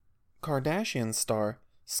Kardashian star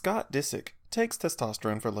Scott Disick takes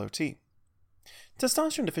testosterone for low T.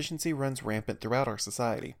 Testosterone deficiency runs rampant throughout our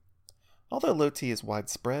society. Although low T is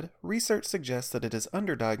widespread, research suggests that it is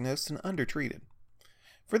underdiagnosed and undertreated.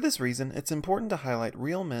 For this reason, it's important to highlight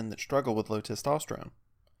real men that struggle with low testosterone.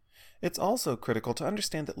 It's also critical to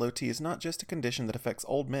understand that low T is not just a condition that affects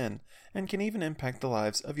old men and can even impact the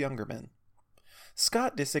lives of younger men.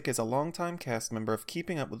 Scott Disick is a longtime cast member of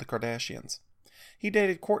Keeping Up with the Kardashians. He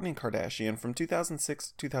dated Kourtney Kardashian from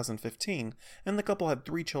 2006 to 2015, and the couple had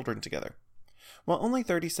 3 children together. While only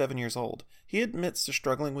 37 years old, he admits to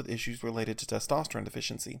struggling with issues related to testosterone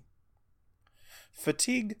deficiency.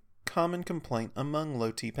 Fatigue, common complaint among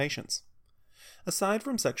low T patients. Aside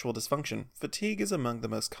from sexual dysfunction, fatigue is among the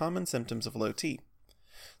most common symptoms of low T.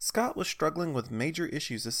 Scott was struggling with major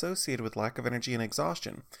issues associated with lack of energy and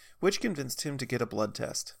exhaustion, which convinced him to get a blood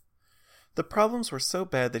test. The problems were so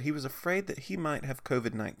bad that he was afraid that he might have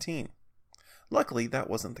COVID-19. Luckily, that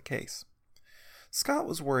wasn't the case. Scott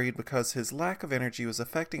was worried because his lack of energy was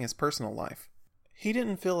affecting his personal life. He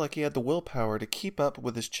didn't feel like he had the willpower to keep up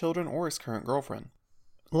with his children or his current girlfriend.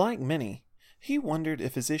 Like many, he wondered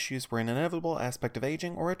if his issues were an inevitable aspect of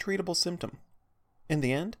aging or a treatable symptom. In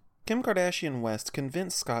the end, Kim Kardashian West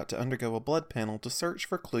convinced Scott to undergo a blood panel to search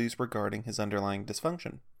for clues regarding his underlying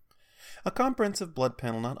dysfunction. A comprehensive blood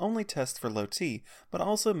panel not only tests for low T, but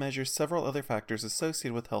also measures several other factors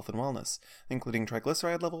associated with health and wellness, including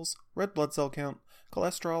triglyceride levels, red blood cell count,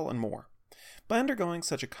 cholesterol, and more. By undergoing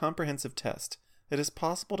such a comprehensive test, it is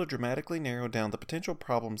possible to dramatically narrow down the potential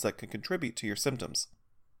problems that could contribute to your symptoms.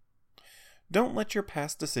 Don't let your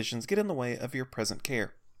past decisions get in the way of your present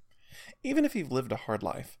care. Even if you've lived a hard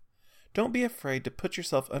life, don't be afraid to put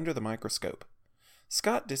yourself under the microscope.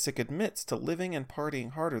 Scott Disick admits to living and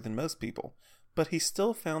partying harder than most people, but he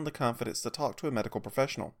still found the confidence to talk to a medical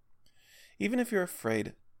professional. Even if you're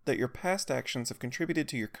afraid that your past actions have contributed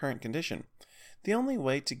to your current condition, the only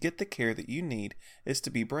way to get the care that you need is to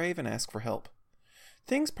be brave and ask for help.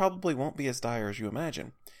 Things probably won't be as dire as you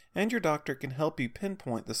imagine, and your doctor can help you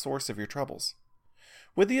pinpoint the source of your troubles.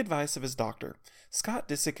 With the advice of his doctor, Scott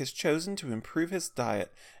Disick has chosen to improve his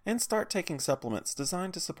diet and start taking supplements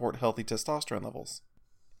designed to support healthy testosterone levels.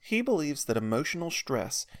 He believes that emotional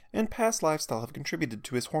stress and past lifestyle have contributed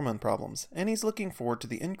to his hormone problems, and he's looking forward to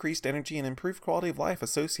the increased energy and improved quality of life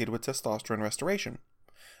associated with testosterone restoration.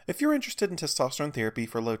 If you're interested in testosterone therapy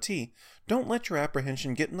for low T, don't let your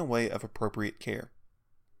apprehension get in the way of appropriate care.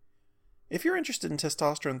 If you're interested in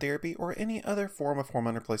testosterone therapy or any other form of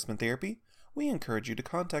hormone replacement therapy, we encourage you to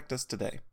contact us today.